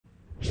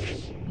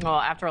Well,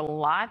 after a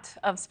lot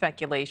of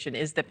speculation,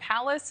 is the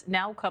palace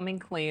now coming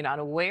clean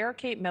on where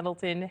Kate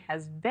Middleton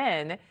has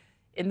been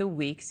in the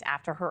weeks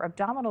after her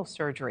abdominal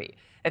surgery?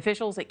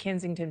 Officials at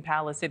Kensington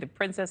Palace say the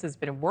princess has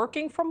been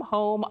working from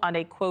home on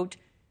a, quote,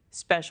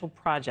 special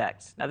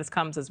project. Now, this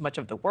comes as much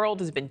of the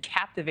world has been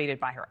captivated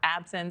by her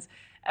absence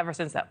ever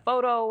since that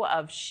photo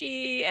of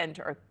she and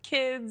her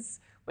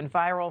kids went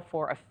viral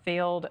for a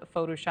failed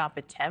Photoshop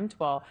attempt.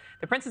 Well,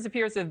 the princess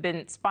appears to have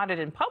been spotted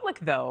in public,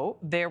 though.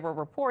 There were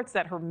reports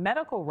that her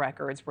medical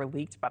records were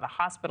leaked by the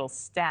hospital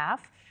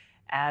staff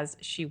as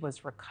she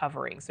was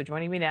recovering. So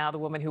joining me now, the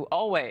woman who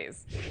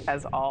always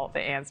has all the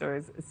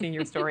answers,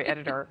 senior story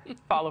editor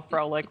Paula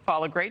Froelich.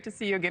 Paula, great to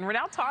see you again. We're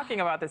now talking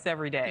about this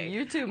every day.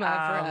 You too,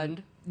 my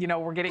friend. You know,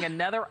 we're getting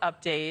another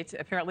update.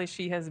 Apparently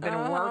she has been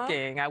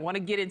working. I want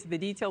to get into the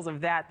details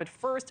of that. But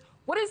first,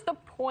 what is the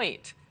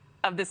point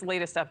of this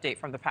latest update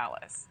from the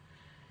palace?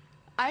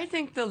 I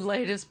think the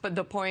latest, but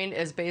the point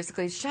is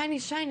basically shiny,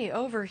 shiny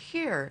over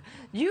here.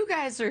 You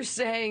guys are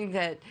saying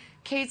that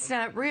Kate's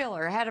not real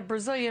or had a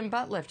Brazilian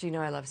butt lift. You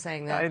know I love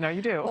saying that. I know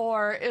you do.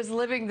 Or is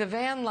living the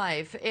van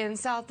life in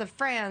south of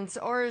France,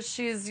 or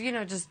she's,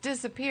 just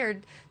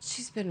disappeared.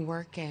 She's been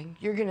working.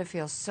 You're going to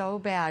feel so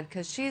bad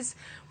because she's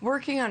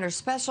working on her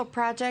special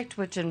project,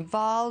 which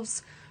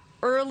involves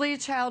early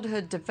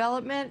childhood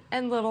development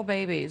and little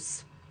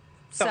babies.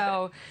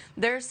 So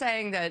they're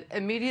saying that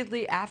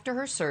immediately after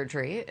her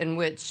surgery, in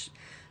which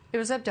it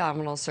was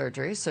abdominal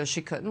surgery, so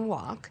she couldn't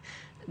walk,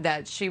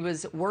 that she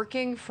was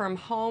working from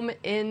home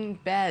in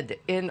bed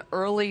in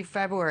early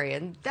February.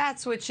 And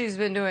that's what she's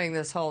been doing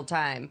this whole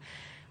time.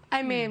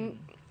 I mean,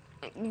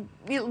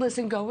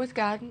 listen, go with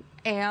God.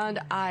 And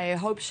I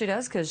hope she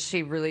does because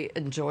she really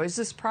enjoys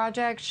this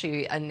project.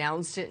 She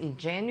announced it in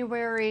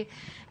January.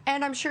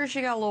 And I'm sure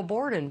she got a little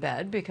bored in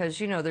bed because,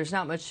 there's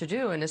not much to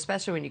do. And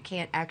especially when you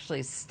can't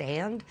actually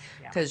stand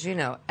because,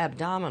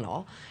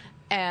 abdominal.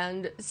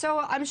 And so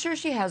I'm sure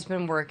she has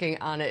been working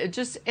on it.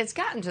 It's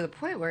gotten to the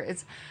point where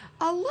it's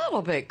a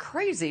little bit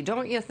crazy,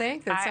 don't you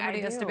think? That somebody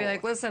has to be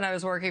like, listen, I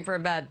was working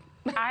from bed.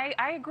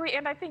 I agree.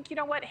 And I think, you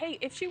know what? Hey,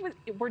 if she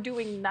were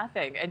doing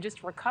nothing and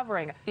just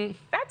recovering,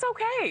 that's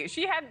okay.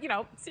 She had,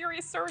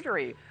 serious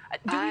surgery.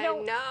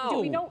 Do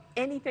we know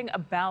anything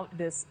about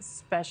this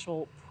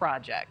special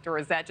project, or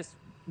is that just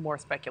more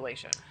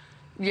speculation?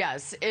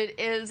 Yes, it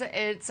is.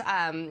 It's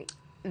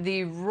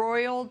the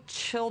Royal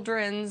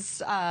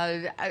Children's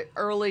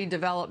Early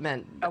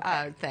Development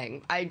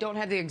thing. I don't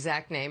have the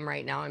exact name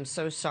right now. I'm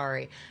so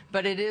sorry.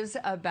 But it is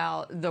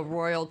about the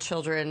Royal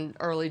Children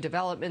Early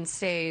Development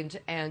stage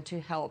and to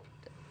help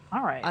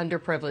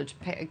underprivileged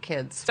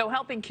kids. So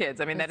helping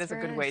kids, I mean, that is a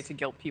good way to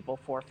guilt people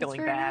for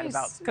feeling bad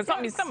about, because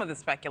some of the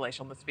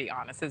speculation, let's be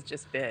honest, has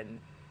just been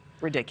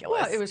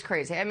ridiculous. Well, it was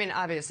crazy. I mean,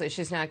 obviously,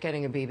 she's not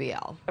getting a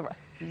BBL. Right.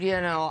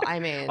 I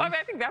mean... Well,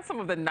 I think that's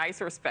some of the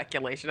nicer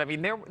speculation. I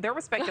mean, there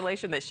was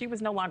speculation that she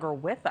was no longer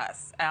with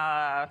us,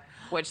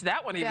 which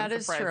that one even surprised me. That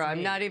is true.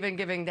 I'm not even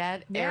giving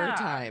that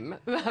airtime.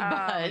 But,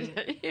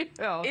 any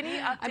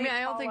update, I mean, I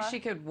don't think she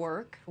could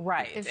work.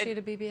 Right. If she had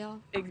a BBL.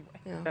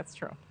 That's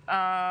true.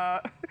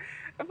 Paula,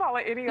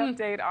 any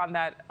update on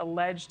that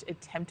alleged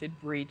attempted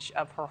breach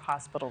of her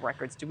hospital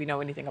records? Do we know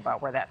anything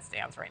about where that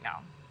stands right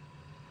now?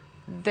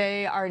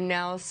 They are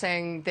now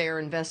saying they're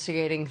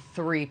investigating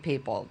 3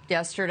 people.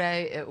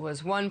 Yesterday, it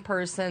was 1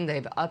 person.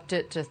 They've upped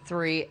it to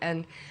 3,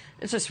 and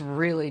it's just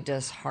really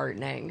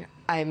disheartening.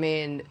 I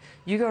mean,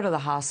 you go to the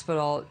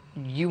hospital,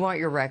 you want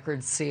your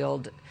records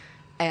sealed,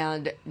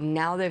 and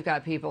now they've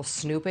got people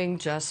snooping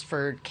just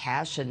for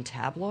cash and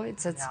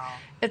tabloids.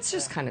 It's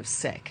just kind of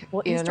sick.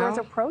 Well, Easter is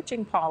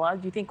approaching, Paula.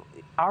 Do you think,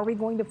 are we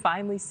going to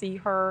finally see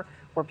her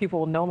where people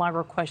will no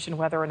longer question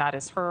whether or not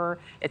it's her,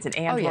 it's an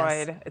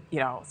android,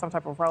 some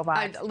type of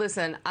robot?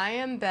 Listen, I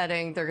am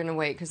betting they're going to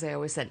wait because they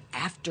always said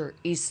after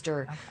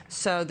Easter. Okay.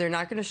 So they're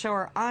not going to show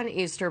her on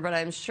Easter, but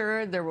I'm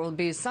sure there will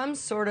be some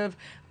sort of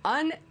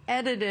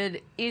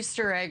unedited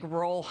Easter egg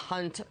roll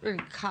hunt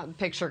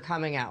picture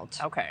coming out.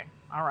 Okay.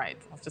 All right.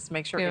 Let's just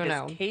make sure it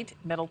is Kate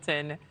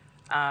Middleton.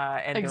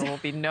 And there will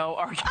be no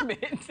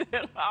argument.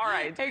 All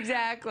right.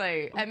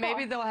 Exactly. And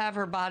maybe they'll have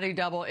her body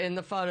double in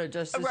the photo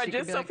just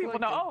so people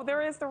know, oh,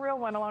 there is the real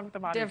one along with the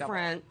body double.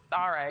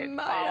 All right.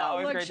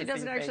 Look, she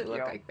doesn't actually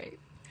look like me.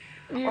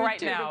 All right,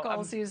 now.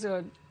 Nichole, see you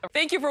soon.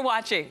 Thank you for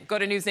watching. Go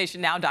to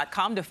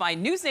newsnationnow.com to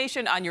find News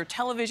Nation on your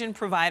television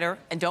provider.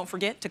 And don't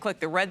forget to click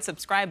the red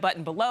subscribe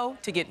button below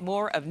to get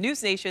more of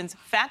News Nation's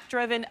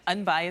fact-driven,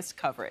 unbiased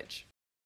coverage.